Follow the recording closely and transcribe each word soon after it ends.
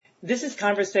This is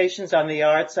Conversations on the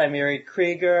Arts. I'm Mary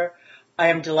Krieger. I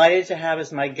am delighted to have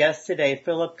as my guest today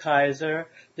Philipp Kaiser,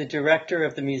 the director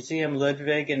of the Museum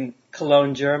Ludwig in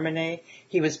Cologne, Germany.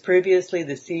 He was previously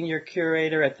the senior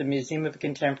curator at the Museum of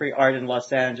Contemporary Art in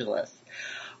Los Angeles.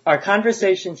 Our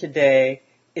conversation today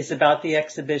is about the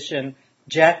exhibition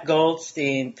Jack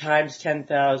Goldstein times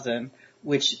 10,000,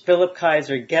 which Philipp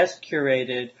Kaiser guest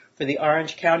curated for the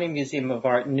Orange County Museum of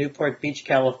Art in Newport Beach,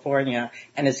 California,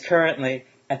 and is currently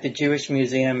at the Jewish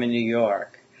Museum in New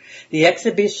York. The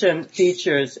exhibition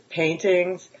features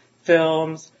paintings,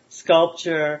 films,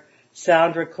 sculpture,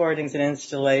 sound recordings, and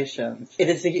installations. It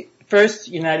is the first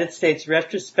United States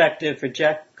retrospective for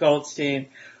Jack Goldstein,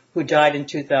 who died in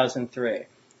 2003.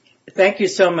 Thank you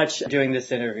so much for doing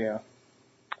this interview.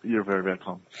 You're very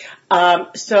welcome.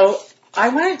 So I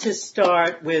wanted to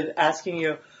start with asking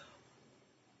you,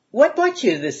 what brought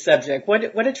you to this subject?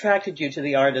 What attracted you to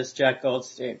the artist Jack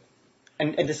Goldstein?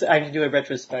 And decided to do a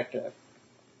retrospective.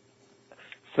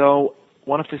 So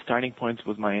one of the starting points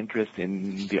was my interest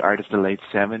in the art of the late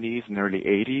 70s and early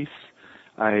 80s.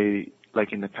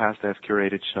 In the past, I've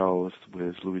curated shows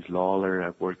with Louise Lawler.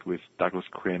 I've worked with Douglas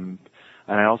Crimp.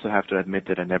 And I also have to admit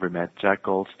that I never met Jack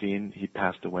Goldstein. He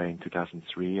passed away in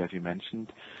 2003, as you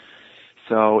mentioned.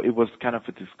 So it was kind of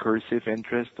a discursive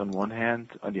interest on one hand.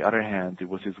 On the other hand, it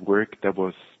was his work that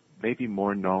was maybe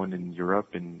more known in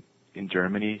Europe, in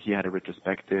Germany. He had a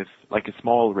retrospective, like a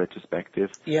small retrospective,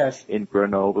 yes, in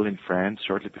Grenoble in France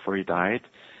shortly before he died.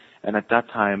 And at that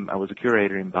time, I was a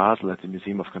curator in Basel at the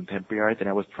Museum of Contemporary Art, and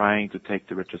I was trying to take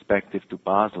the retrospective to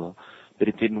Basel, but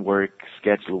it didn't work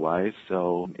schedule-wise.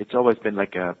 So it's always been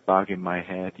like a bug in my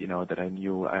head, that I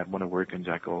knew I want to work on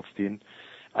Jack Goldstein.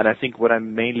 And I think what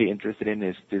I'm mainly interested in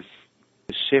is this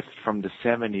shift from the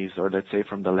 70s, or let's say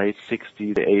from the late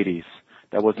 60s to 80s.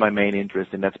 That was my main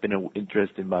interest, and that's been an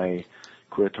interest in my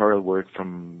curatorial work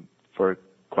for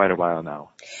quite a while now.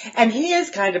 And he is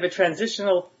kind of a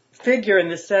transitional figure in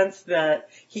the sense that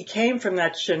he came from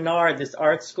that Chouinard, this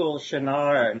art school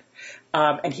Chouinard,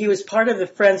 and he was part of the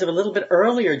Friends of a little bit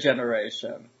earlier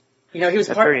generation. He was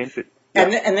that's part, very interesting. Yeah.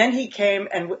 And then he came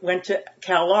and went to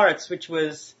Cal Arts, which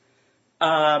was.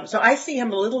 So I see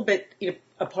him a little bit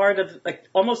a part of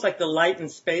almost like the light and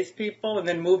space people, and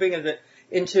then moving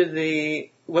into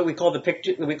what we call the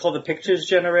pictures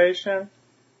generation.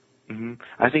 Mm-hmm.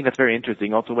 I think that's very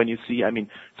interesting. Also, when you see,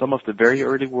 some of the very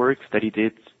early works that he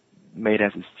did made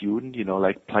as a student,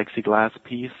 like plexiglass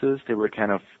pieces, they were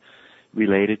kind of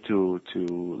related to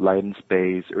light and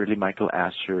space, early Michael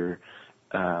Asher,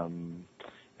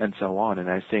 and so on. And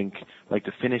I think, like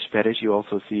the Finnish fetish you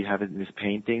also see have in his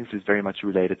paintings is very much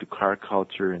related to car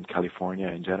culture in California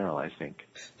in general, I think.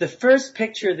 The first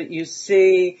picture that you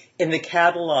see in the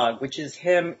catalog, which is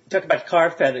him, talk about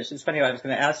car fetish. It's funny, I was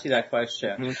going to ask you that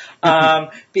question.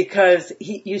 Mm-hmm. Because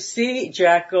you see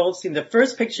Jack Goldstein, the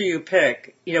first picture you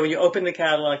pick, when you open the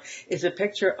catalog, is a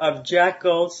picture of Jack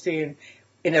Goldstein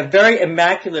in a very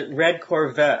immaculate red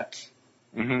Corvette,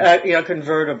 mm-hmm.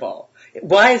 Convertible.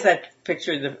 Why is that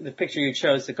picture the picture you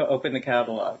chose to open the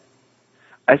catalog?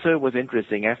 I thought it was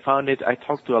interesting. I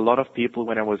talked to a lot of people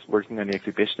when I was working on the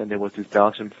exhibition, and there was this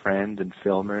Belgian friend and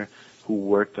filmer who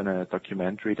worked on a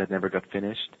documentary that never got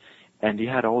finished, and he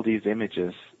had all these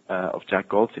images of Jack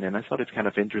Goldstein, and I thought it's kind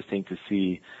of interesting to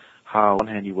see how on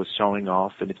one hand he was showing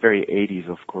off, and it's very 80s,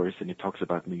 of course, and he talks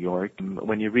about New York.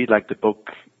 When you read the book,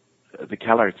 The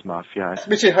CalArts Mafia,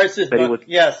 Richard Hertz's book,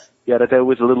 yes. Yeah, that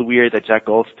was a little weird that Jack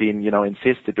Goldstein,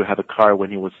 insisted to have a car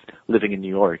when he was living in New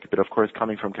York. But of course,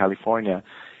 coming from California,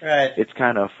 right, it's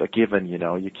kind of a given,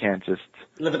 you can't just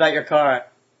live without your car.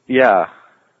 Yeah.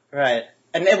 Right.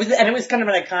 And it was kind of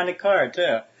an iconic car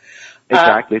too.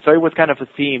 Exactly. So it was kind of a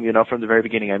theme, from the very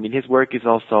beginning. His work is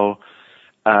also,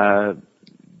 it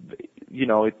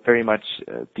very much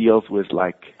deals with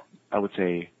I would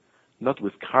say, not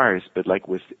with cars, but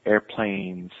with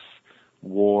airplanes,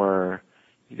 war,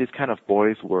 this kind of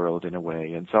boys' world in a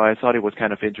way. And so I thought it was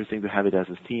kind of interesting to have it as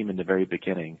a theme in the very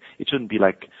beginning. It shouldn't be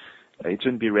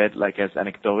read as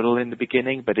anecdotal in the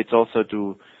beginning, but it's also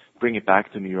to bring it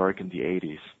back to New York in the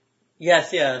 80s.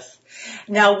 Yes, yes.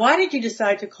 Now, why did you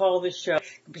decide to call the show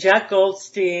Jack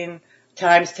Goldstein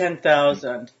times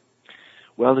 10,000?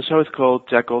 Well, the show is called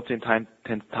Jack Goldstein times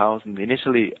 10,000.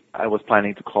 Initially, I was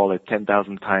planning to call it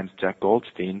 10,000 times Jack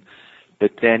Goldstein.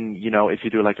 But then, if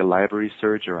you do a library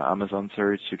search or Amazon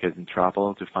search, you get in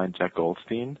trouble to find Jack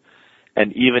Goldstein.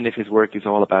 And even if his work is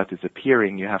all about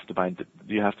disappearing, you have to find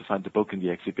the book in the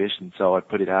exhibition. So I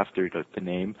put it after the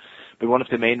name. But one of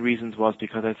the main reasons was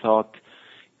because I thought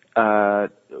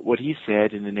what he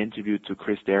said in an interview to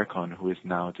Chris Dercon, who is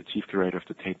now the chief curator of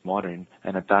the Tate Modern,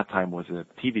 and at that time was a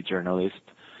TV journalist,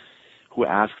 who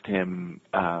asked him,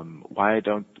 why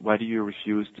do you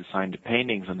refuse to sign the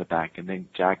paintings on the back? And then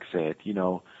Jack said,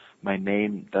 my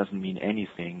name doesn't mean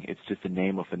anything. It's just the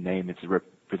name of a name. It's a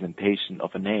representation of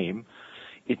a name.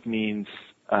 It means,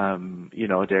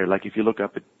 they're like, if you look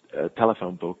up a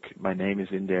telephone book, my name is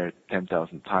in there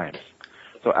 10,000 times.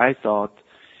 So I thought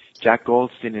Jack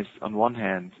Goldstein is on one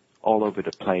hand all over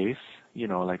the place.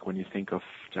 Like when you think of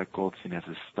Jack Goldstein as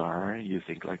a star, you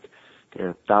think like there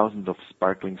are thousands of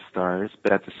sparkling stars,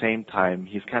 but at the same time,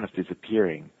 he's kind of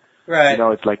disappearing. Right.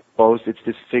 It's like both, it's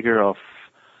this figure of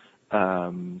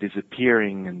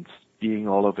disappearing and being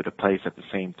all over the place at the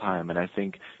same time. And I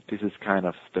think this is kind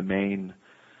of the main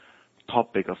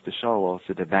topic of the show,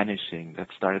 also the vanishing that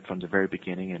started from the very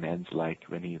beginning and ends like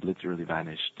when he literally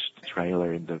vanished, the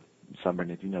trailer in the San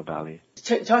Bernardino Valley.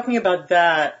 Talking about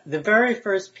that, the very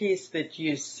first piece that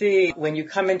you see when you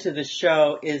come into the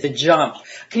show is The Jump.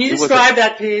 Can you describe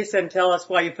that piece and tell us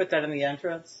why you put that in the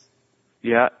entrance?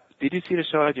 Yeah. Did you see the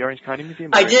show at the Orange County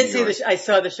Museum? I did see I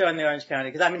saw the show in the Orange County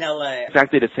because I'm in LA.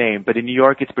 Exactly the same, but in New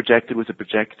York it's projected with a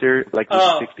projector, like with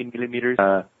 16 millimeters.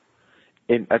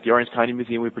 At the Orange County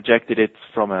Museum we projected it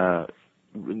from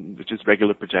just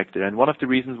regular projector. And one of the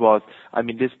reasons was,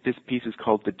 this piece is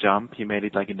called The Jump. He made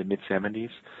it like in the mid-70s.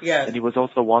 Yes. And it was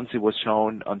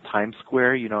shown on Times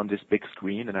Square, on this big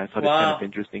screen. And I thought it kind of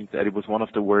interesting that it was one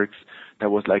of the works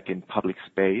that was like in public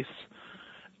space.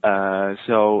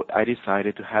 So I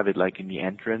decided to have it like in the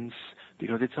entrance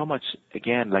because it's so much,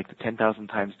 again, like the 10,000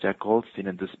 times Jack Goldstein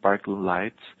and the sparkling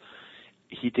lights.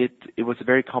 It was a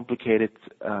very complicated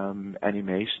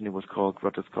animation. It was called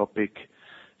rotoscopic,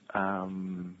 I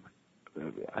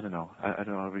don't know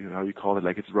how you call it,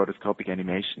 like it's rotoscopic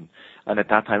animation. And at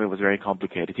that time it was very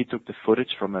complicated. He took the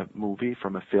footage from a movie,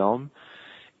 from a film,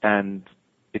 and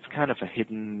it's kind of a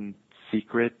hidden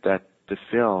secret that the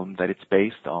film that it's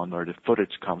based on, or the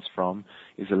footage comes from,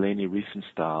 is a Leni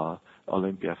Riefenstahl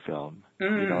Olympia film,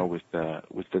 with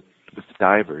the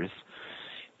divers.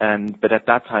 But at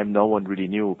that time, no one really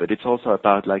knew. But it's also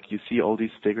about, like, you see all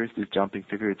these figures, this jumping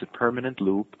figure. It's a permanent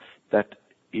loop that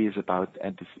is about,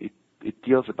 it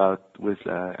deals with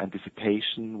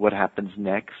anticipation, what happens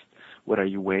next, what are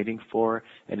you waiting for,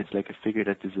 and it's like a figure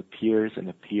that disappears and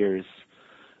appears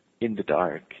in the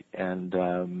dark. And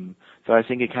so I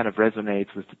think it kind of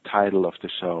resonates with the title of the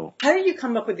show. How did you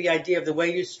come up with the idea of the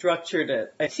way you structured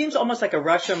it? It seems almost like a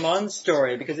Rashomon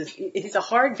story because it's a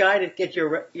hard guy to get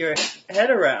your head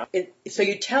around. So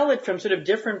you tell it from sort of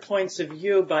different points of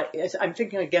view. I'm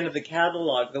thinking again of the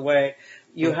catalog, the way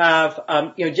you have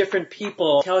different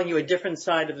people telling you a different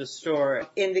side of the story.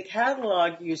 In the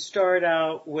catalog, you start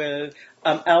out with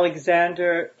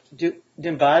Alexander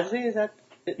Dumbazi, is that?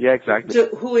 Yeah, exactly. So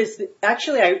who is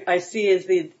I see is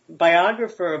the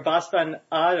biographer of Bas van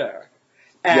Ader.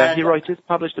 Yeah, he just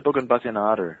published a book on Bas van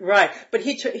Ader. Right, but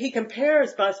he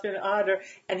compares Bas van Ader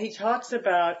and he talks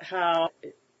about how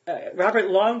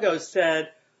Robert Longo said,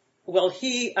 well,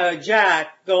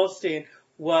 Jack Goldstein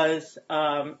was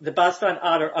the Bas van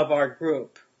Ader of our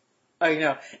group,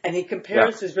 and he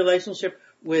compares his relationship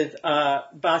with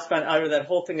Bas van Ader, that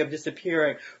whole thing of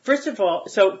disappearing. First of all,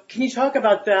 so can you talk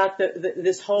about that?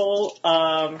 This whole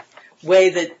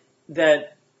way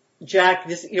that Jack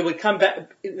would come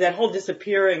back, that whole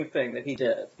disappearing thing that he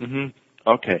did. Mm-hmm.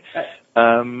 Okay.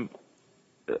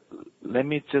 Let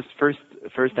me just first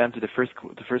answer the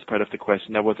first part of the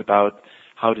question. That was about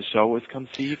how the show was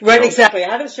conceived. Right, exactly.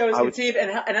 How the show was conceived,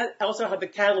 and also how the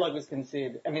catalog was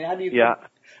conceived. How do you? Yeah.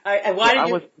 And why did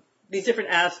you? These different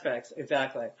aspects,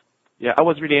 exactly. Yeah, I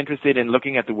was really interested in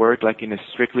looking at the work like in a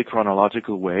strictly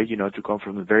chronological way, to come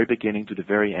from the very beginning to the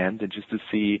very end, and just to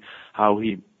see how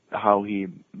he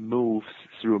moves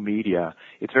through media.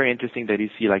 It's very interesting that you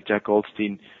see like Jack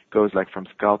Goldstein goes like from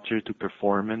sculpture to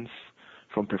performance,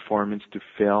 from performance to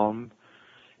film,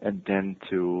 and then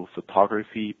to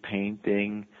photography,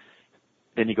 painting.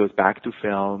 Then he goes back to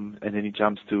film, and then he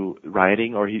jumps to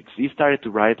writing, or he started to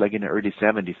write like in the early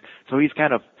 70s. So he's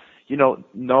kind of,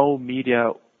 no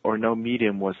media or no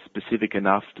medium was specific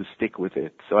enough to stick with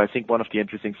it. So I think one of the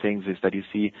interesting things is that you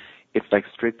see it's like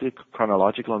strictly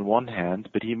chronological on one hand,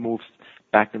 but he moves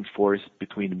back and forth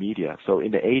between media. So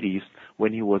in the 80s,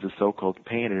 when he was a so-called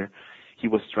painter, he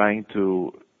was trying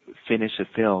to finish a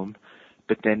film,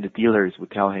 but then the dealers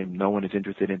would tell him no one is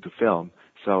interested into film.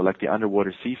 So like the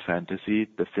Underwater Sea Fantasy,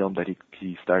 the film that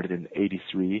he started in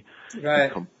 83,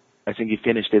 right. I think he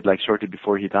finished it like shortly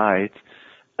before he died.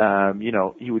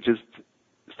 He would just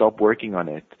stop working on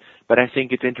it. But I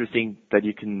think it's interesting that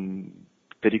you can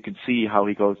see how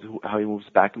he moves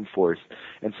back and forth.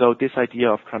 And so this idea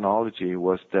of chronology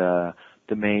was the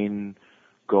main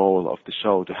goal of the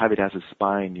show, to have it as a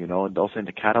spine, you know, and also in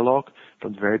the catalog,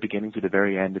 from the very beginning to the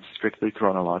very end, it's strictly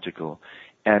chronological.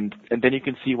 And then you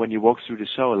can see when you walk through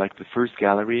the show, like the first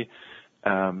gallery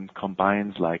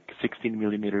combines like 16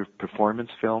 millimeter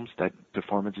performance films, that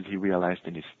performances he realized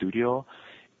in his studio,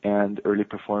 and early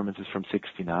performances from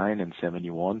 69 and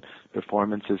 71,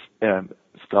 performances,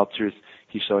 sculptures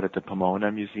he showed at the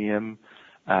Pomona Museum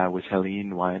with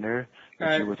Helene Weiner, and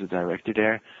she was the director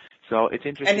there. So it's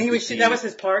interesting. And that was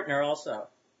his partner also.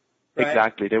 Right?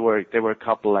 Exactly. They were a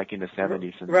couple like in the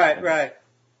 70s. Right.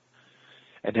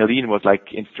 And Helene was like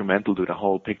instrumental to the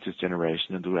whole pictures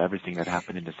generation and to everything that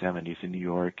happened in the 70s in New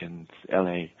York and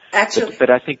LA. Actually, but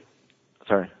I think,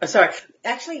 sorry.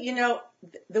 Actually, you know,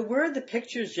 the word the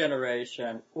pictures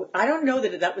generation, I don't know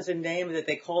that was a name that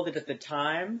they called it at the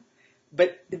time,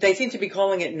 but they seem to be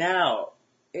calling it now.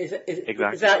 Exactly.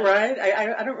 Is that right?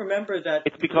 I don't remember that.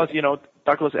 It's because, you know,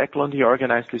 Douglas Eklund, he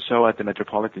organized the show at the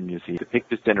Metropolitan Museum, the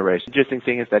pictures generation. The interesting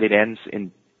thing is that it ends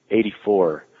in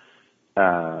 84.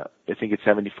 I think it's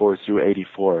 74 through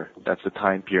 84. That's the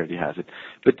time period he has it.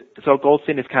 But so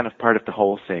Goldstein is kind of part of the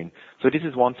whole thing. So this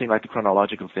is one thing, like the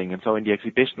chronological thing. And so in the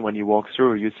exhibition, when you walk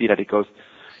through, you see that it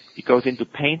goes into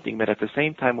painting. But at the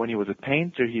same time, when he was a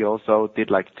painter, he also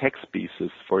did like text pieces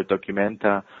for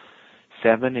Documenta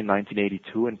 7 in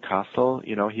 1982 in Kassel.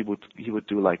 You know, he would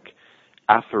do like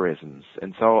aphorisms.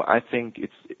 And so I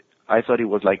thought it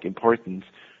was like important,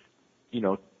 you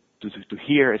know, to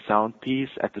hear a sound piece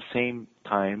at the same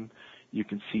time. You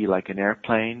can see like an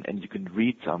airplane and you can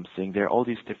read something. There are all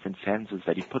these different senses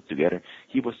that he put together.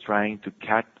 He was trying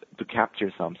to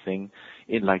capture something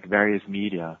in like various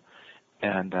media.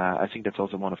 And I think that's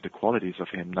also one of the qualities of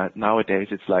him. Nowadays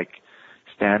it's like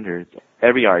standard.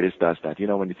 Every artist does that, you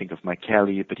know, when you think of Mike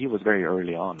Kelly, but he was very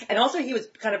early on. And also he was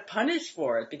kind of punished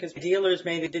for it because dealers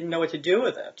maybe didn't know what to do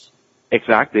with it.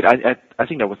 Exactly. I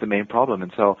think that was the main problem.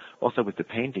 And so also with the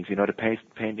paintings, you know, the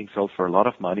paintings sold for a lot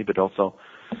of money, but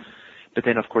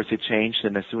then of course it changed,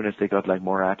 and as soon as they got like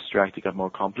more abstract, it got more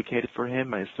complicated for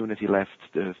him as soon as he left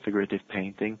the figurative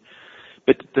painting.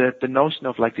 But the notion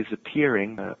of like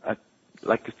disappearing,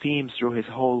 like the themes through his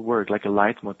whole work, like a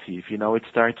leitmotif, you know, it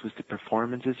starts with the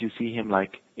performances. You see him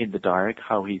like in the dark,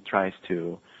 how he tries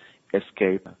to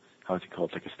escape, how is it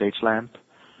called, like a stage lamp.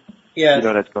 Yes. You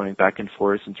know, that's going back and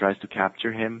forth and tries to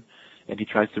capture him, and he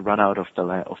tries to run out of the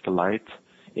light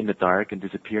in the dark and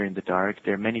disappear in the dark.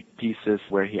 There are many pieces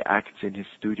where he acts in his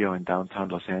studio in downtown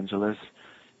Los Angeles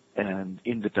and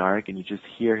in the dark, and you just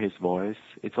hear his voice.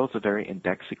 It's also very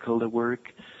indexical, the work.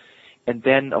 And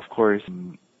then, of course,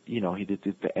 you know, he did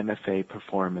the MFA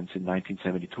performance in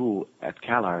 1972 at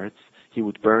CalArts. He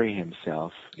would bury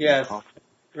himself in a coffin.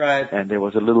 Right. And there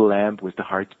was a little lamp with the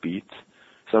heartbeat.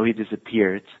 So he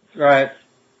disappeared. Right.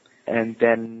 And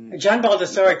then John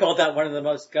Baldessari called that one of the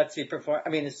most gutsy performances. I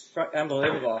mean, it's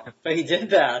unbelievable, but he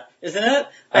did that, isn't it?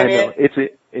 I mean,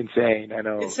 it's insane. I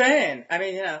know. Insane. I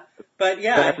mean, yeah. But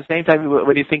yeah. But at the same time,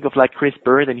 when you think of like Chris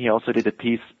Burden, he also did a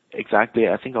piece exactly,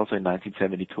 I think also in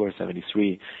 1972 or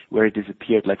 73, where he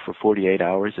disappeared like for 48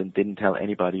 hours and didn't tell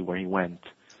anybody where he went.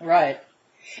 Right.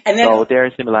 And then, so there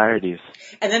are similarities.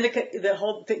 And then the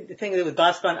whole thing with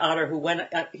Bas van Ader, who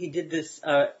he did this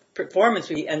performance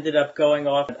where he ended up going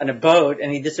off on a boat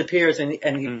and he disappears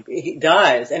and he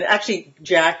dies. And actually,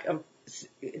 Jack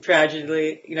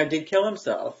tragically, you know, did kill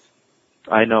himself.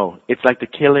 I know. It's like the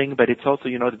killing, but it's also,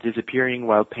 you know, the disappearing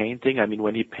while painting. I mean,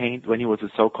 when he was a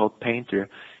so-called painter,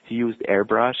 he used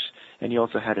airbrush, and he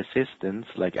also had assistants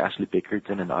like Ashley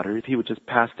Bickerton and others. He would just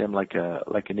pass them like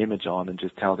an image on and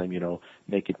just tell them, you know,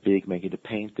 make it big, make it a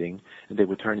painting, and they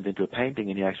would turn it into a painting,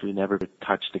 and he actually never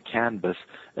touched the canvas,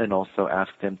 and also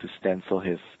asked them to stencil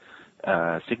his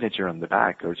signature on the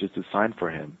back or just to sign for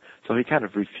him. So he kind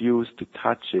of refused to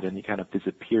touch it, and he kind of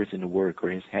disappears in the work, or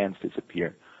his hands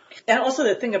disappear. And also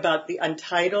the thing about the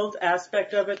untitled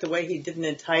aspect of it, the way he didn't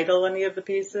entitle any of the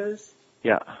pieces.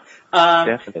 Yeah,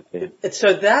 definitely.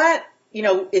 So that, you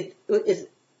know, it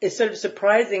is sort of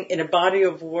surprising in a body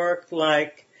of work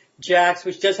like Jack's,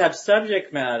 which does have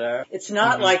subject matter. It's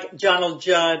not like Donald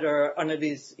Judd or one of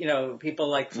these, you know, people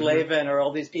like Flavin or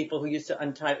all these people who used to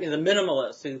untitle, you know, the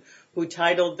minimalists who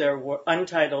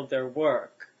untitled their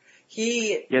work.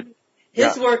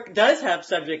 His work does have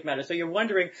subject matter, so you're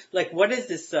wondering, like, what is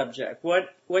this subject?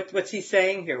 What's he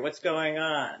saying here? What's going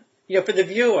on? You know, for the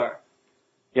viewer.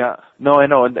 Yeah, no, I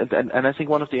know, and I think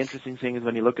one of the interesting things is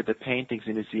when you look at the paintings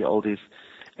and you see all these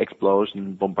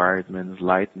explosions, bombardments,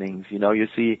 lightnings, you know, you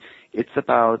see it's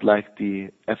about like the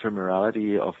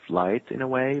ephemerality of light in a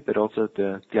way, but also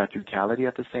the theatricality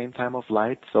at the same time of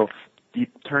light. So he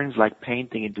turns like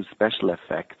painting into special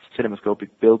effects, cinemascopic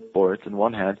billboards on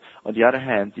one hand. On the other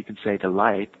hand, you can say the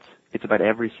light, it's about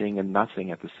everything and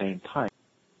nothing at the same time.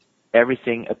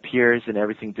 Everything appears and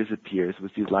everything disappears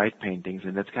with these light paintings,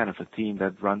 and that's kind of a theme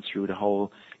that runs through the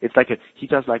whole. It's like he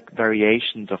does like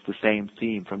variations of the same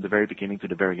theme from the very beginning to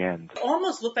the very end.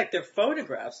 Almost look like they're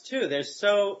photographs too. They're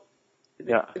so.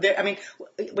 Yeah. I mean,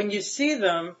 when you see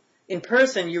them in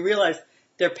person, you realize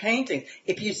they're paintings.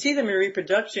 If you see them in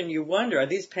reproduction, you wonder: are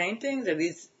these paintings? Are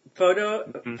these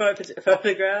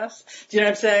photographs? Do you know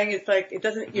what I'm saying? It's like it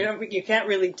doesn't. You can't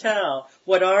really tell.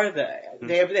 What are they?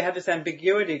 They have this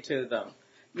ambiguity to them.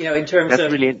 In terms that's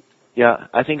of. Really, yeah,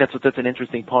 I think that's an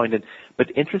interesting point.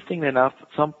 But interestingly enough,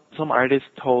 some artists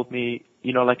told me,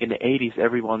 like in the 80s,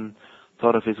 everyone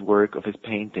thought of his work, of his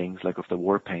paintings, like of the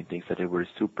war paintings, that they were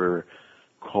super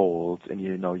cold, and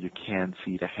you can't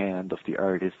see the hand of the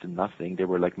artist and nothing. They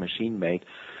were like machine made.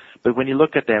 But when you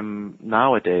look at them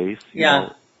nowadays,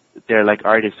 they're like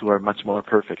artists who are much more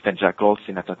perfect than Jack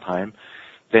Goldstein at the time.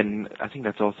 Then I think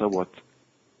that's also what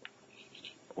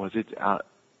was it. I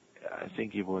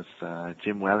think it was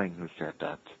Jim Welling who said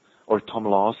that, or Tom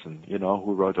Lawson,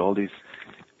 who wrote all these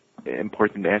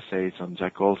important essays on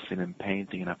Jack Goldstein and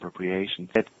painting and appropriation.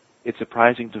 It's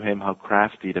surprising to him how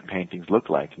crafty the paintings look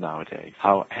like nowadays,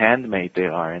 how handmade they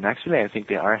are. And actually, I think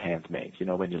they are handmade,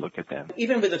 when you look at them.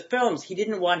 Even with the films, he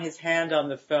didn't want his hand on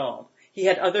the film. He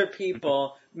had other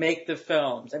people make the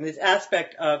films. And this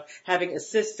aspect of having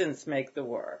assistants make the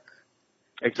work.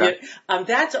 Exactly.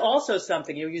 That's also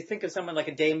something. You think of someone like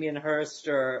a Damien Hirst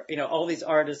or, all these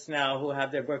artists now who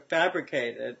have their work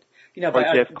fabricated. Jeff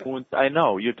Koons, I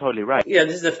know, you're totally right.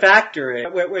 This is a factory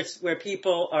where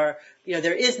people are,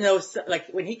 there is no, like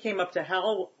when he came up to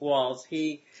Hal Walls,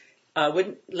 he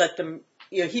wouldn't let them,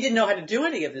 he didn't know how to do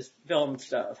any of this film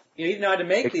stuff. He didn't know how to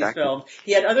make these films.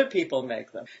 He had other people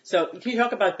make them. So can you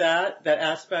talk about that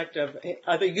aspect of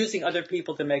using other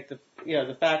people to make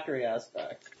the factory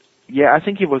aspect? Yeah, I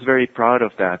think he was very proud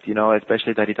of that,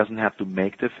 especially that he doesn't have to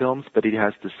make the films, but he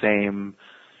has the same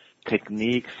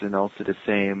techniques and also the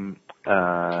same,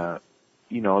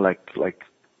 like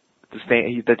the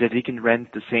same, that he can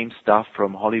rent the same stuff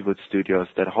from Hollywood studios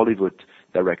that Hollywood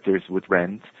directors would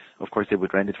rent. Of course, they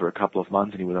would rent it for a couple of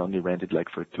months, and he would only rent it like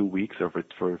for 2 weeks or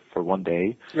for 1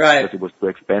 day. Right. Because it was too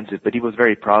expensive. But he was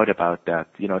very proud about that,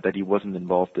 that he wasn't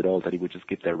involved at all, that he would just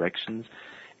give directions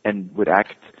and would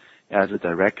act as a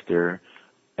director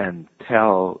and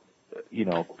tell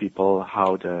people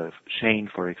how the Shane,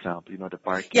 for example, the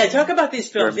barking. Yeah, talk about these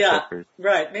films. Yeah, Shepherd.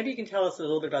 Right. Maybe you can tell us a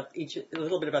little bit about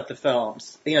the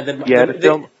films. The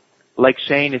film, like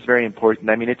Shane, is very important.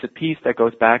 I mean, it's a piece that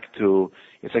goes back to,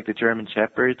 it's like the German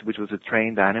Shepherd, which was a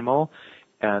trained animal,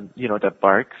 and that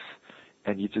barks,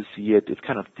 and you just see it. It's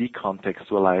kind of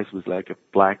decontextualized with like a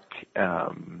black.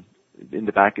 In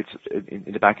the back,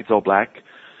 it's all black,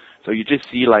 so you just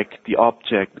see like the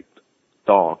object.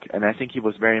 Dog, and I think he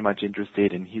was very much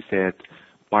interested in, he said,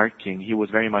 barking. He was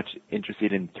very much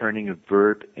interested in turning a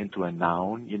verb into a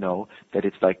noun, that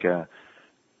it's like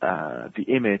the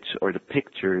image or the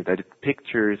picture, that it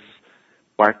pictures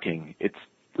barking. It's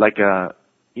like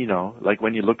like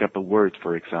when you look up a word,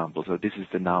 for example, so this is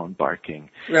the noun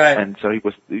barking. Right. And so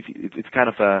it's kind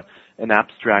of an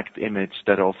abstract image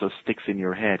that also sticks in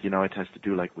your head, it has to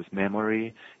do like with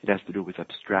memory, it has to do with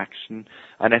abstraction,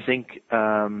 and I think,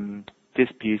 this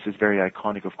piece is very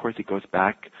iconic. Of course, it goes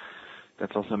back.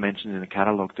 That's also mentioned in the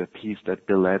catalog, the piece that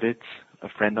Bill Levitt, a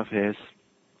friend of his,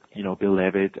 Bill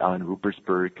Levitt, Alan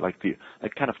Ruppersberg, like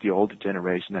kind of the older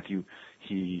generation that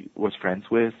he was friends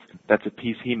with. That's a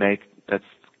piece he made that's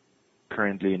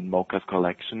currently in Mocha's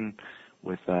collection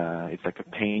with, it's like a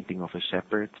painting of a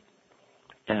shepherd.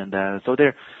 And, so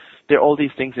there are all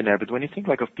these things in there, but when you think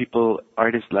like of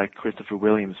artists like Christopher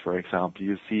Williams, for example,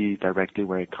 you see directly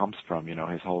where it comes from,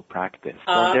 his whole practice.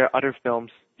 There are other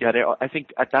films, I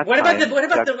think at that time. What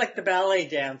about the ballet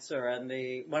dancer and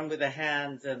the one with the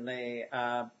hands and the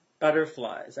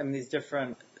butterflies? I mean, these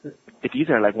different. These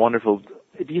are like wonderful.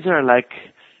 These are like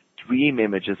dream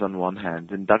images on one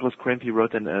hand, and Douglas Crimp, he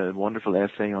wrote a wonderful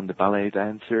essay on the ballet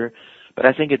dancer. But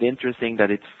I think it's interesting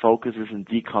that it focuses on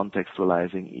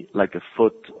decontextualizing, like a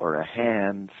foot or a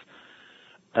hand,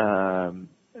 a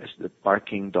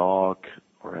barking dog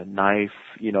or a knife.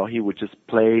 He would just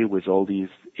play with all these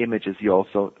images. He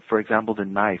also, for example, the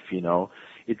knife,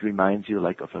 it reminds you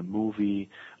like of a movie.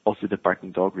 Also, the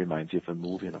barking dog reminds you of a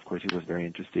movie. And of course, he was very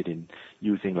interested in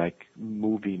using like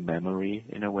movie memory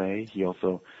in a way. He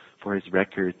also, for his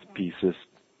record pieces,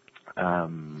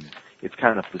 it's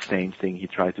kind of the same thing he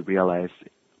tried to realize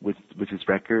with his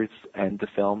records and the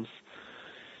films.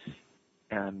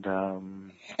 And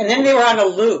then they were on a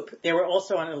loop. They were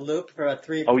also on a loop for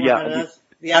 3-4 minutes.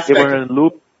 They were on a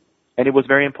loop, and it was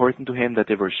very important to him that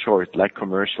they were short, like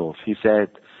commercials. He said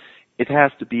it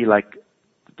has to be like,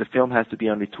 the film has to be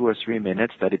only 2 or 3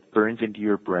 minutes, that it burns into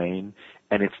your brain,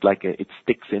 and it's like it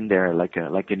sticks in there like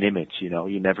an image,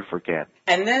 you never forget.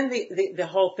 And then the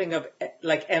whole thing of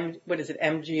like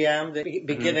MGM, the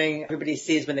beginning everybody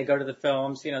sees when they go to the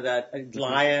films, that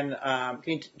lion.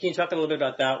 Can you talk a little bit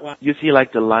about that one? You see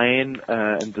like the lion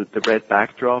and the red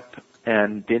backdrop,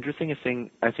 and the interesting thing,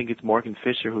 I think it's Morgan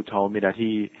Fisher who told me that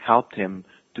he helped him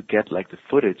to get like the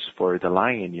footage for the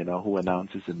lion, who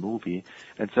announces a movie.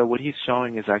 And so what he's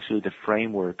showing is actually the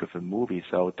framework of a movie,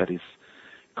 so that is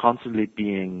constantly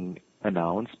being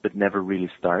announced but never really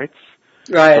starts.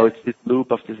 Right. So it's this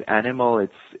loop of this animal,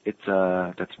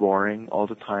 that's roaring all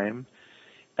the time.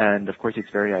 And of course it's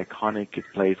very iconic. It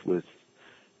plays with,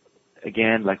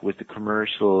 again, like with the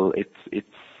commercial,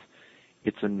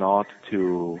 it's a nod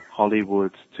to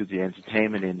Hollywood, to the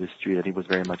entertainment industry that he was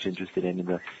very much interested in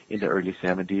the early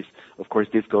 70s. Of course,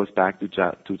 this goes back to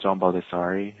John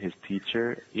Baldessari, his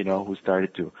teacher, who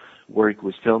started to work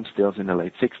with film stills in the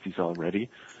late 60s already.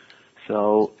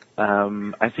 So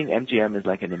I think MGM is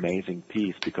like an amazing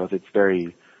piece because it's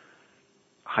very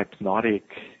hypnotic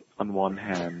on one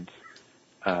hand.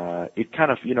 It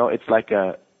kind of,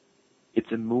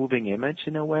 it's a moving image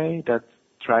in a way that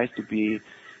tries to be,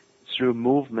 through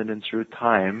movement and through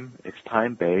time, it's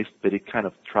time-based, but it kind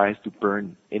of tries to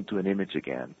burn into an image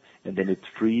again. And then it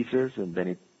freezes, and then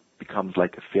it becomes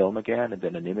like a film again, and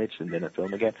then an image, and then a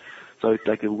film again. So it's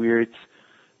like a weird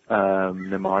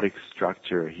mnemonic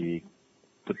structure he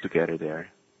put together there.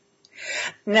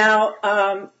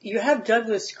 Now, you have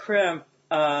Douglas Crimp,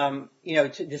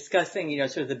 discussing,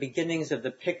 sort of the beginnings of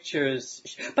the pictures.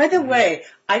 By the way,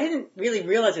 I didn't really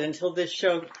realize it until this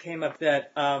show came up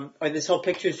that, or this whole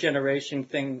pictures generation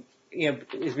thing,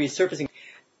 is resurfacing.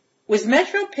 Was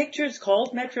Metro Pictures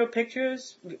called Metro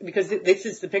Pictures? Because this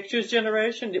is the pictures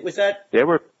generation? Was that? They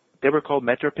were called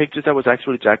Metro Pictures. That was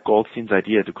actually Jack Goldstein's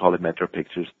idea to call it Metro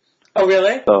Pictures. Oh,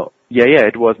 really? So, yeah,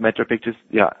 it was Metro Pictures.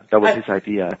 Yeah, that was his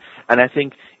idea. And I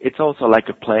think it's also like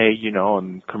a play,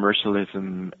 on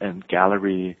commercialism and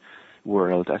gallery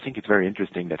world. I think it's very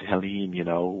interesting that Helene,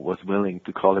 was willing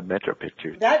to call it Metro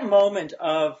Pictures. That moment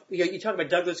of, you talk about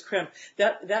Douglas Crimp,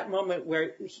 that moment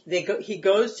where he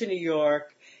goes to New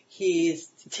York, he's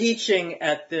teaching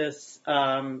at this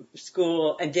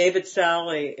school, and David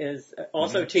Sally is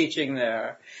also teaching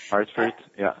there. Hartford,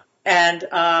 yeah.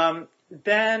 And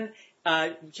then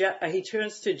he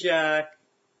turns to Jack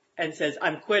and says,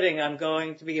 "I'm quitting.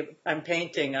 I'm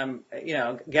painting.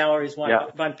 Galleries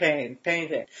want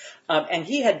painting." And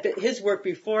he had his work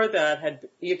before that can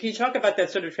you talk about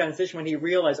that sort of transition when he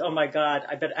realized, "Oh my God,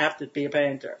 I have to be a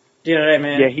painter." Do you know what I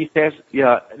mean? Yeah, he says,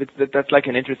 that's like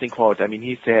an interesting quote. I mean,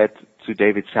 he said to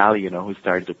David Sally, who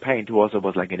started to paint, who also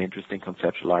was like an interesting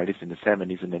conceptual artist in the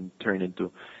 70s and then turned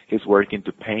into his work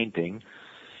into painting.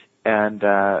 And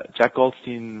Jack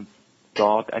Goldstein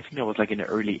thought, I think it was like in the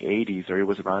early 80s, or it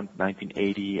was around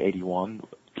 1980, 81.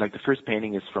 Like the first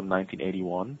painting is from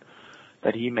 1981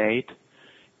 that he made.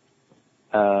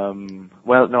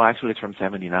 Well, no, actually it's from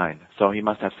 79. So he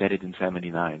must have said it in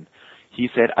 79. He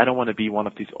said, I don't want to be one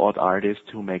of these odd artists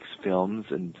who makes films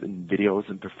and videos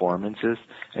and performances.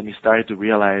 And he started to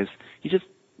realize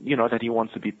that he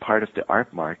wants to be part of the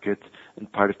art market and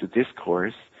part of the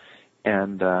discourse.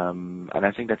 And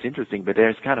I think that's interesting, but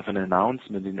there's kind of an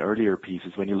announcement in earlier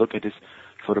pieces. When you look at this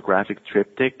photographic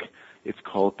triptych, it's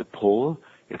called The Pull.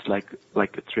 It's like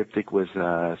a triptych with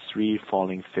 3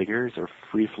 falling figures or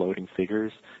free floating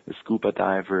figures, a scuba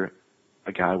diver,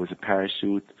 a guy with a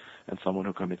parachute, and someone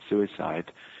who commits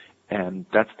suicide. And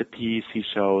that's the piece he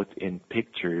showed in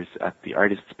pictures at the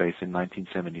Artist Space in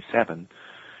 1977.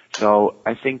 So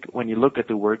I think when you look at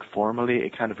the work formally,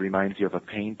 it kind of reminds you of a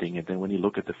painting. And then when you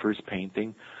look at the first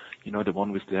painting, the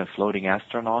one with the floating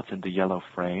astronauts and the yellow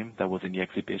frame that was in the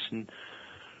exhibition,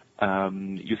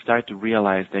 you start to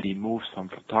realize that he moves from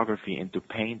photography into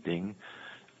painting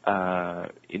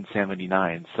in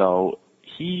 79. So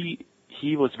he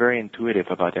was very intuitive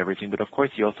about everything, but of course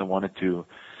he also wanted to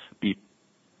be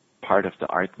part of the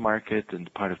art market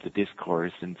and part of the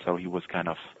discourse, and so he was kind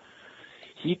of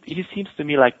he seems to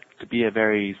me like to be a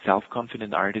very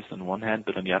self-confident artist on one hand,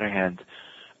 but on the other hand,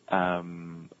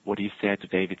 what he said to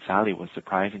David Sally was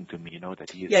surprising to me, that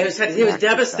he is... Yeah, he was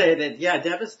devastated. Yeah,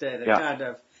 devastated, yeah. Kind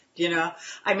of.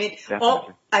 I mean,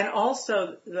 Definitely.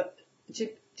 Also,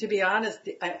 to be honest,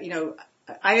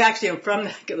 I actually am from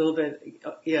that a little bit.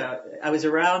 I was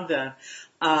around then.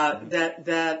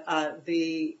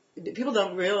 people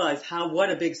don't realize what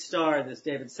a big star this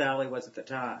David Sally was at the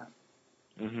time.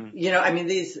 Hmm. I mean,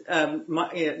 these,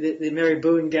 the Mary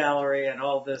Boone Gallery and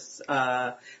all this,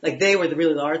 they were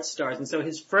really the art stars. And so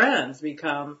his friends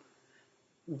become,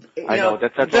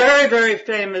 that's very, very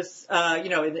famous,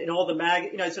 in all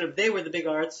the they were the big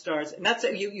art stars. And that's,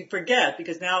 you forget,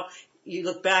 because now you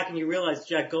look back and you realize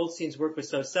Jack Goldstein's work was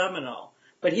so seminal.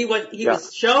 But he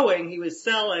was showing, he was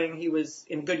selling, he was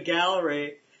in good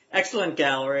gallery, excellent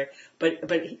gallery, but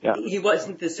he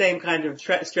wasn't the same kind of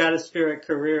stratospheric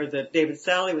career that David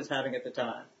Sally was having at the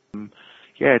time.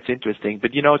 Yeah, it's interesting.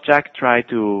 But Jack tried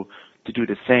to do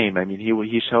the same. I mean,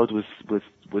 he showed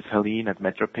with Helene at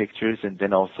Metro Pictures, and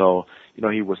then also,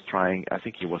 he was trying. I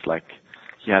think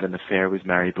he had an affair with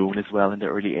Mary Boone as well in the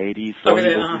early '80s. So he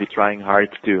was really trying hard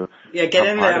to get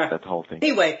in there. Of that whole thing.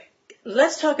 Anyway,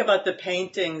 let's talk about the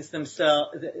paintings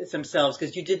themselves,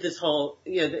 because you did this whole.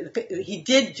 He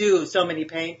did do so many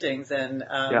paintings, and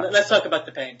let's talk about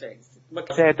the paintings.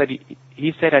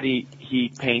 He said that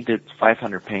he painted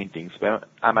 500 paintings. Well,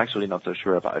 I'm actually not so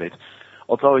sure about it.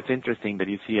 Although it's interesting that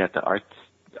you see at the art,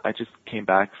 I just came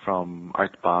back from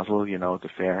Art Basel, the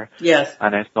fair. Yes.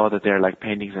 And I saw that they're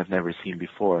paintings I've never seen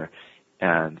before.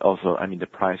 And also, I mean, the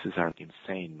prices are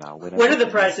insane now. What are the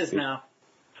prices now?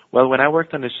 Well, when I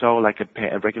worked on the show,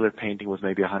 a regular painting was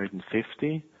maybe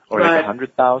 150 or right.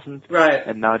 100,000. Right.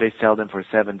 And now they sell them for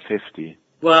 750.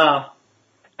 Wow.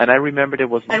 And I remember there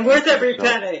was... And worth every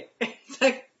penny.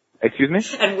 Excuse me?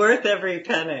 And worth every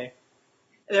penny.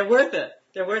 They're worth it.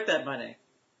 They're worth that money.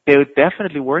 They're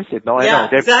definitely worth it. No, I know.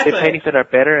 Exactly. There are paintings that are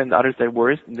better and others that are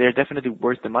worse. They're definitely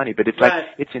worth the money. But it's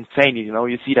it's insane.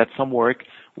 You see that some work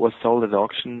was sold at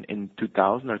auction in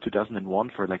 2000 or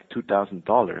 2001 for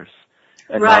 $2,000.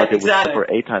 And now they would sell for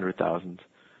 $800,000.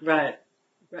 Right.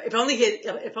 Right. If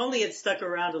only it stuck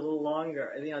around a little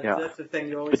longer. That's the thing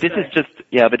you always say.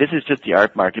 But this is just the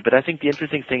art market. But I think the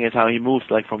interesting thing is how he moves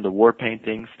from the war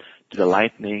paintings to the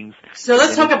lightnings. So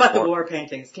let's talk about the war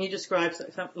paintings. Can you describe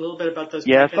a little bit about those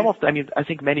paintings? Yeah, I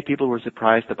think many people were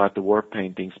surprised about the war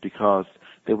paintings because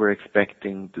they were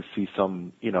expecting to see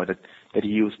some, that he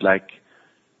used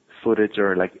footage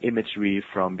or imagery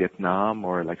from Vietnam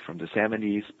or from the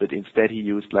 70s, but instead he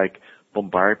used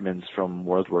bombardments from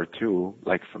World War II,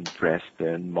 from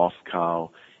Dresden,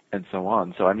 Moscow, and so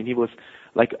on. So I mean, he was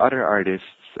other artists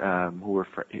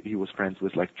he was friends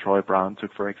with, Troy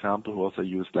Browntook, for example, who also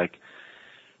used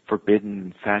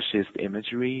forbidden fascist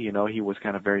imagery. He was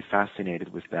kind of very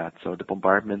fascinated with that. So the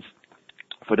bombardments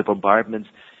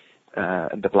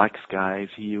and the black skies,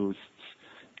 he used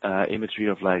imagery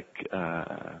of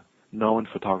known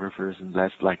photographers and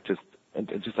less just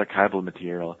archival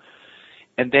material.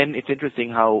 And then it's interesting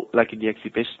how, in the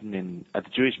exhibition at the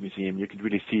Jewish Museum, you can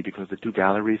really see, because the two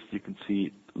galleries, you can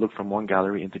look from one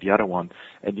gallery into the other one,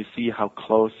 and you see how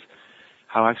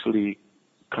actually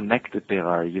connected they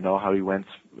are, how he went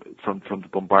from the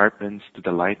bombardments to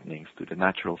the lightnings, to the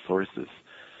natural sources.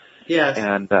 Yes.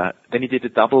 And then he did the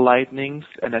double lightnings,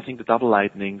 and I think the double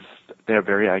lightnings, they're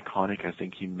very iconic. I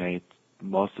think he made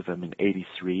most of them in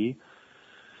 '83.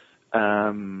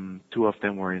 Two of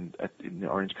them were in the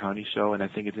Orange County show, and I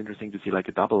think it's interesting to see a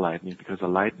double lightning, because a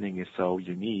lightning is so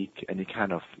unique, and he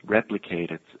kind of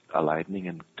replicated a lightning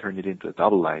and turned it into a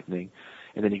double lightning.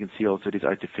 And then you can see also these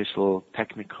artificial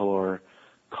Technicolor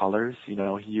colors, he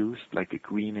used, a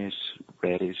greenish,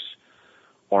 reddish,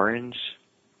 orange.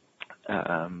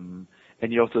 And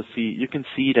you can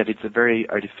see that it's a very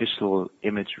artificial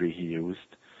imagery he used.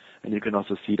 And you can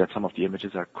also see that some of the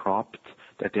images are cropped,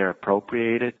 that they're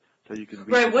appropriated. So you can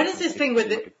what is this thing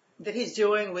that he's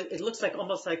doing with? It looks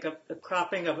almost like a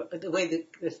cropping of the way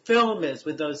the film is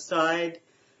with those side.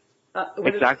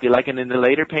 Exactly, in the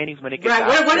later paintings when it gets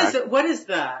abstract. What is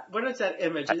that? What is that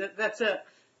image? I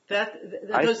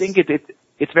think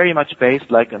it's very much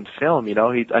based on film. He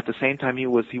at the same time he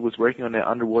was working on an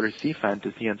underwater sea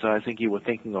fantasy, and so I think he was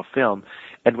thinking of film.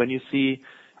 And when you see.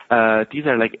 These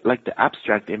are the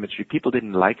abstract imagery. People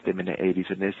didn't like them in the 80s,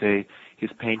 and they say his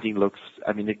painting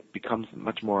it becomes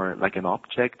much more like an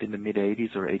object in the mid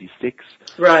 80s or 86.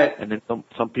 Right. And then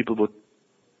some people would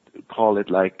call it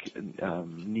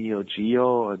Neo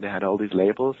Geo, and they had all these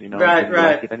labels, Right, didn't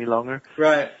like it any longer.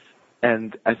 Right.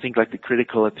 And I think the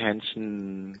critical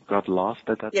attention got lost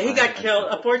at that time. Yeah, he got killed.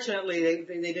 Unfortunately,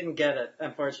 they didn't get it,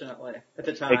 unfortunately, at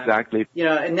the time. Exactly.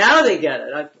 And now they get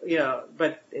it,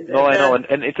 but... No, I know,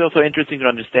 and it's also interesting to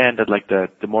understand that,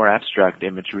 the more abstract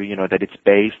imagery, that it's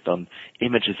based on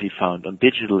images he found, on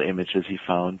digital images he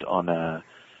found, on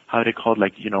how they call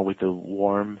it, with the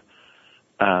warm,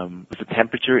 with the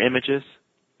temperature images.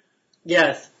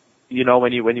 Yes.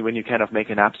 when you kind of make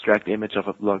an abstract image of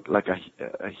like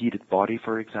a heated body,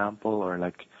 for example, or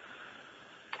like,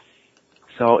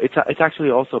 so it's actually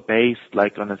also based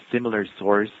like on a similar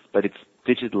source, but it's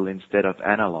digital instead of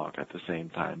analog at the same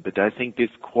time. But I think this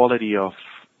quality of,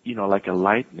 like a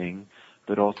lightning,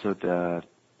 but also the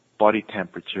body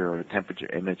temperature or temperature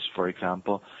image, for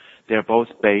example, they're both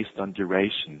based on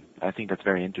duration. I think that's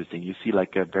very interesting. You see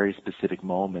like a very specific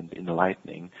moment in the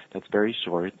lightning that's very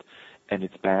short, and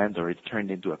it's banned or it's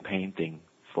turned into a painting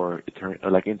for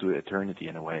into eternity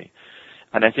in a way.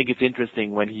 And I think it's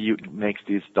interesting when he makes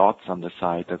these dots on the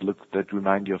side that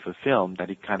remind you of a film, that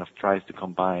he kind of tries to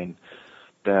combine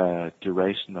the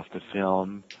duration of the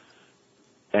film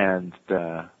and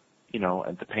the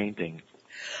painting.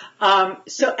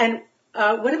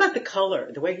 What about the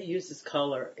color, the way he uses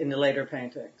color in the later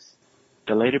paintings?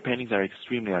 The later paintings are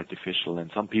extremely artificial, and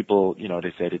some people,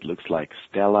 they said it looks like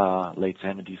Stella, late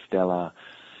 70s Stella.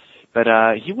 But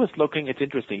he was looking, it's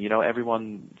interesting,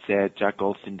 everyone said Jack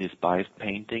Goldstein despised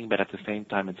painting, but at the same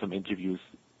time in some interviews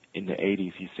in the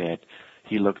 80s he said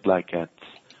he looked like at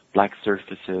Black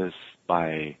Surfaces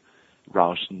by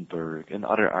Rauschenberg and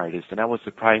other artists. And I was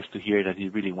surprised to hear that he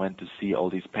really went to see all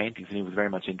these paintings, and he was very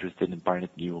much interested in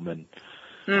Barnett Newman.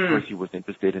 Of course he was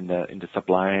interested in the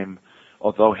Sublime,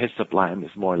 although his Sublime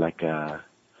is more like a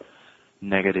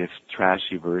negative,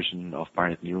 trashy version of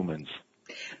Barnett Newman's.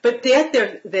 But yet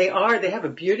they have a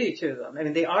beauty to them. I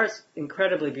mean, they are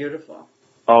incredibly beautiful.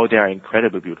 Oh, they are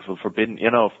incredibly beautiful. Forbidden,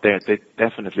 they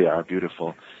definitely are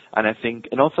beautiful. And I think,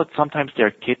 and also sometimes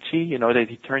they're kitschy, that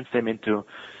he turns them into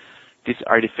these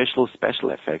artificial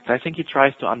special effects. I think he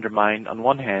tries to undermine, on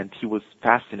one hand, he was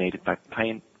fascinated by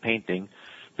painting,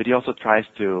 but he also tries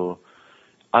to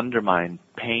undermine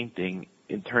painting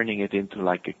in turning it into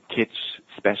like a kitsch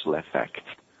special effect.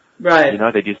 Right.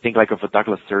 That you think like of a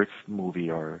Douglas Sirk movie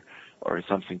or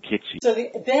something kitschy. So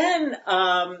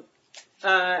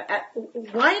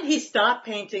why did he stop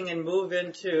painting and move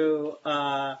into,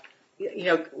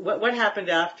 what happened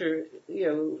after,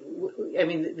 I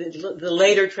mean, the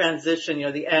later transition,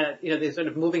 the sort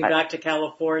of moving back to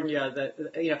California,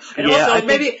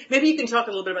 maybe you can talk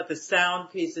a little bit about the sound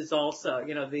pieces also,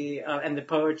 and the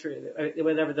poetry,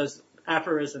 whatever those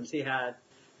aphorisms he had,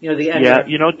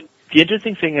 the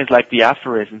interesting thing is like the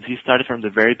aphorisms, he started from the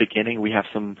very beginning. We have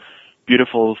some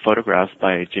beautiful photographs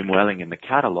by Jim Welling in the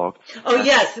catalog. Oh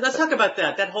yes, let's talk about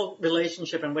that whole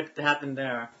relationship and what happened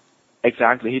there.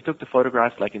 Exactly. He took the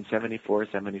photographs like in 74,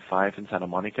 75 in Santa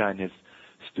Monica in his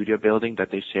studio building that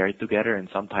they shared together, and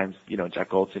sometimes, Jack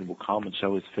Goldstein would come and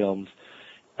show his films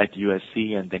at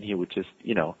USC, and then he would just,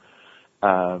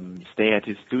 stay at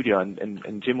his studio,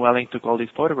 and Jim Welling took all these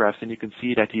photographs, and you can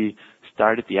see that he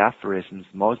started the aphorisms.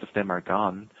 Most of them are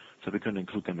gone, so we couldn't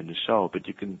include them in the show, but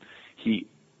you can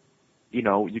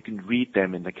read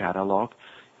them in the catalog,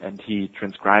 and he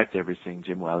transcribed everything,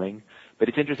 Jim Welling. But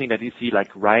it's interesting that you see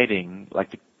like writing,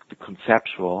 like the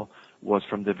conceptual was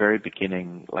from the very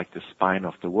beginning, like the spine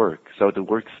of the work. So the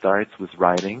work starts with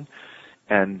writing,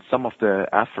 and some of the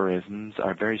aphorisms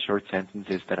are very short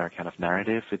sentences that are kind of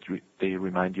narrative. They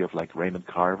remind you of like Raymond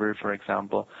Carver, for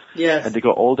example. Yes. And they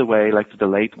go all the way like to the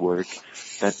late work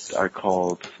that are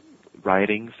called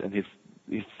writings, and his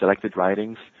selected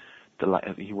writings.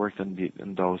 He worked on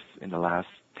those in the last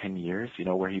 10 years,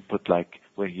 where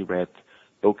he read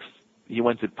books. He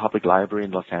went to the public library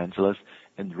in Los Angeles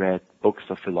and read books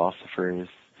of philosophers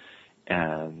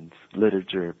and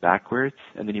literature backwards,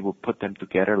 and then he would put them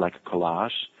together like a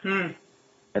collage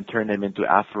and turn them into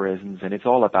aphorisms. And it's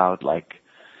all about like,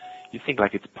 you think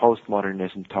like it's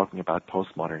postmodernism talking about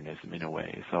postmodernism in a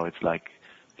way. So it's like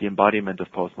the embodiment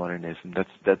of postmodernism.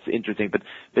 That's interesting. But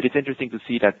it's interesting to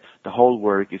see that the whole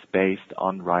work is based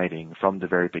on writing from the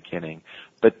very beginning.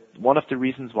 But one of the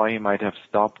reasons why he might have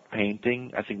stopped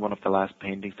painting, I think one of the last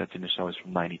paintings that's in the show is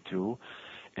from 92,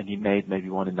 and he made maybe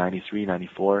one in 93,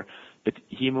 94. But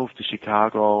he moved to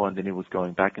Chicago, and then he was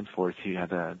going back and forth. He had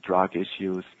drug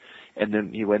issues. And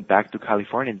then he went back to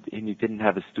California, and he didn't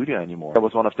have a studio anymore. That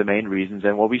was one of the main reasons.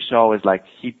 And what we show is like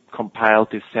he compiled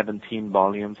these 17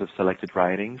 volumes of selected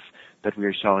writings that we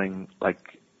are showing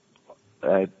like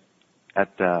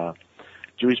at the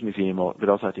Jewish Museum, but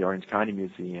also at the Orange County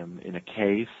Museum in a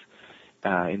case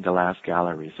in the last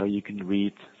gallery. So you can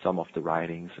read some of the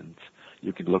writings and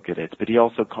you can look at it. But he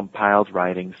also compiled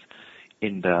writings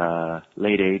in the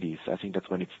late 80s. I think that's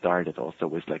when it started also,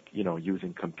 with like,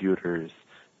 using computers,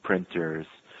 printers,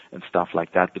 and stuff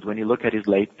like that. But when you look at his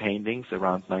late paintings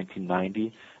around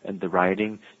 1990 and the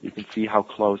writing, you can see how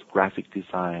close graphic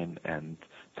design and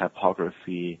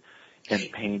typography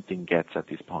and painting gets at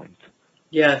this point.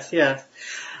 Yes, yes.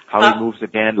 How he moves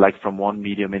again, like from one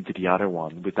medium into the other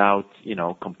one, without,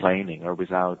 complaining or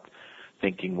without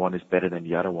thinking one is better than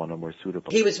the other one or more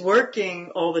suitable. He was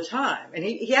working all the time, and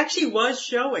he actually was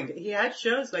showing. He had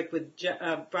shows like with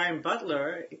Brian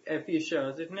Butler, a few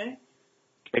shows, didn't he?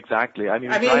 Exactly. I mean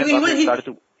Brian Butler started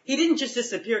to... He didn't just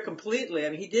disappear completely. I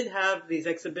mean, he did have these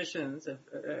exhibitions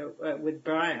with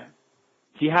Brian.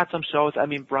 He had some shows. I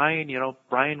mean,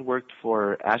 Brian worked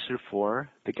for Asher 4,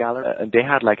 the gallery, and they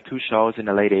had like 2 shows in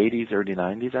the late 80s, early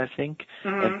 90s, I think.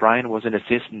 Mm-hmm. And Brian was an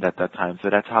assistant at that time, so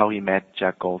that's how he met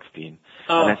Jack Goldstein.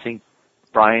 Oh. And I think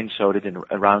Brian showed it in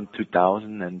around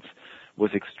 2000 and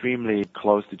was extremely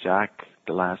close to Jack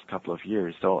the last couple of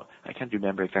years. So I can't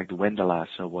remember exactly when the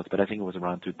last show was, but I think it was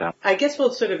around 2000. I guess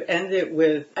we'll sort of end it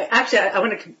with, I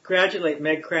want to congratulate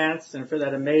Meg Cranston for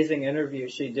that amazing interview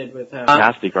she did with him.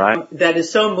 Fantastic, right? That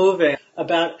is so moving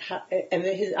about how, and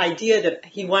his idea that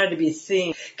he wanted to be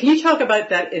seen. Can you talk about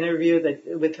that interview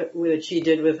that she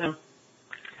did with him?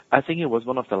 I think it was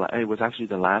it was actually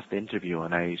the last interview,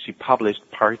 and she published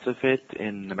parts of it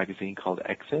in a magazine called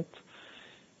Exit.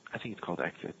 I think it's called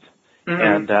Exit. Mm-hmm.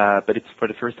 And, but it's for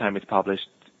the first time it's published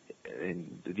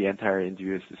in the entire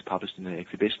interview is published in an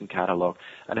exhibition catalog.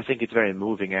 And I think it's very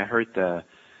moving. I heard the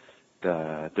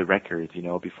record,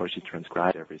 before she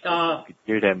transcribed everything. You could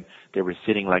hear them. They were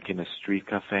sitting like in a street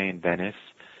cafe in Venice,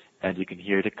 and you can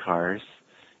hear the cars.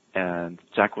 And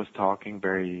Jack was talking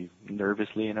very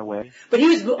nervously in a way. But he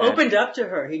was opened up to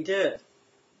her. He did.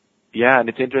 Yeah, and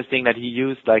it's interesting that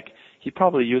he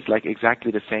probably used like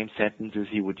exactly the same sentences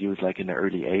he would use like in the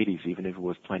early 80s, even if it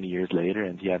was 20 years later,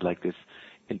 and he had like this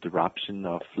interruption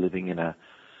of living in a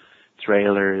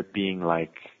trailer, being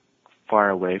like far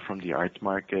away from the art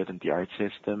market and the art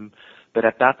system. But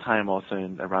at that time also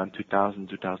in around 2000,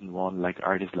 2001, like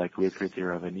artists like Richard de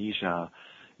Raveneja,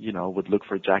 would look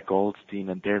for Jack Goldstein,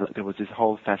 and there was this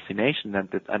whole fascination,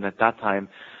 and at that time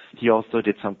he also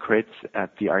did some crits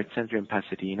at the Art Center in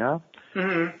Pasadena.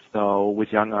 Mm-hmm. So with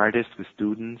young artists, with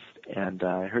students, and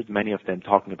I heard many of them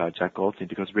talking about Jack Goldstein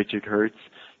because Richard Hertz,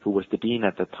 who was the dean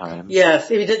at the time. Yes,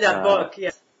 he did that book,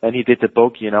 yes. And he did the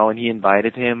book, and he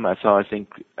invited him. So I think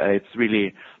it's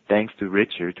really thanks to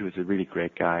Richard, who is a really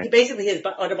great guy. Basically his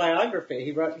autobiography,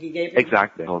 he gave him.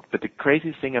 Exactly. But the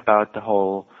craziest thing about the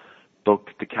whole book,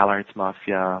 The CalArts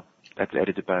Mafia, that's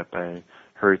edited by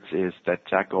Hertz, is that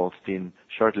Jack Goldstein,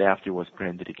 shortly after it was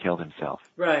printed, he killed himself.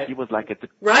 Right. He was like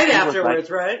right afterwards,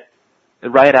 right?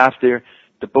 Right after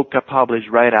the book got published,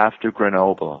 right after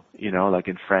Grenoble, like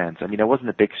in France. I mean, it wasn't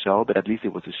a big show, but at least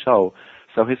it was a show.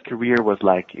 So his career was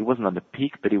like, it wasn't on the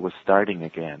peak, but it was starting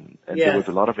again. And There was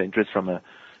a lot of interest from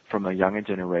a younger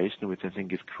generation, which I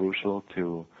think is crucial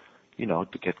to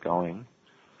get going.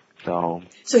 So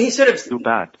he sort of too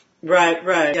bad. Right,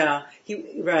 yeah.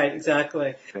 Right,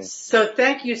 exactly. Okay. So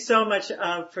thank you so much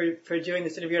for doing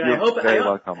this interview. And You're very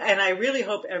welcome. And I really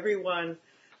hope everyone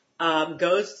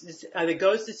goes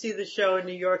to see the show in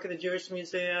New York at the Jewish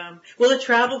Museum. Will it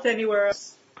travel to anywhere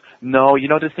else? No,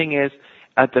 the thing is,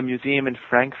 at the museum in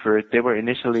Frankfurt, they were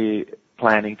initially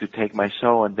planning to take my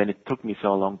show, and then it took me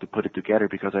so long to put it together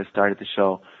because I started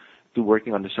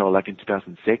working on the show like in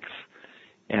 2006,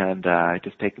 and it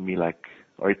just taken me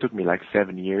it took me like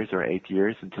 7 years or 8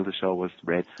 years until the show was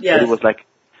read. Yes. But it was like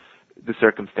the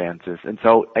circumstances. And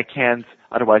so I can't,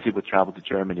 otherwise it would travel to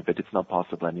Germany, but it's not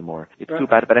possible anymore. It's too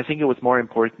bad. But I think it was more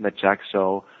important that Jack's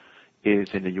show is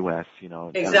in the U.S.,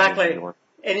 Exactly.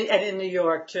 And in New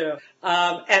York too.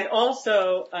 And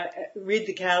also, read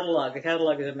the catalog. The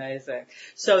catalog is amazing.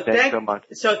 So Thanks so much.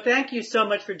 So thank you so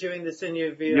much for doing this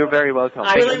interview. You're very welcome.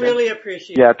 I really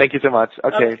appreciate it. Yeah, thank you so much.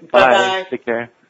 Okay. Bye. Bye-bye. Take care.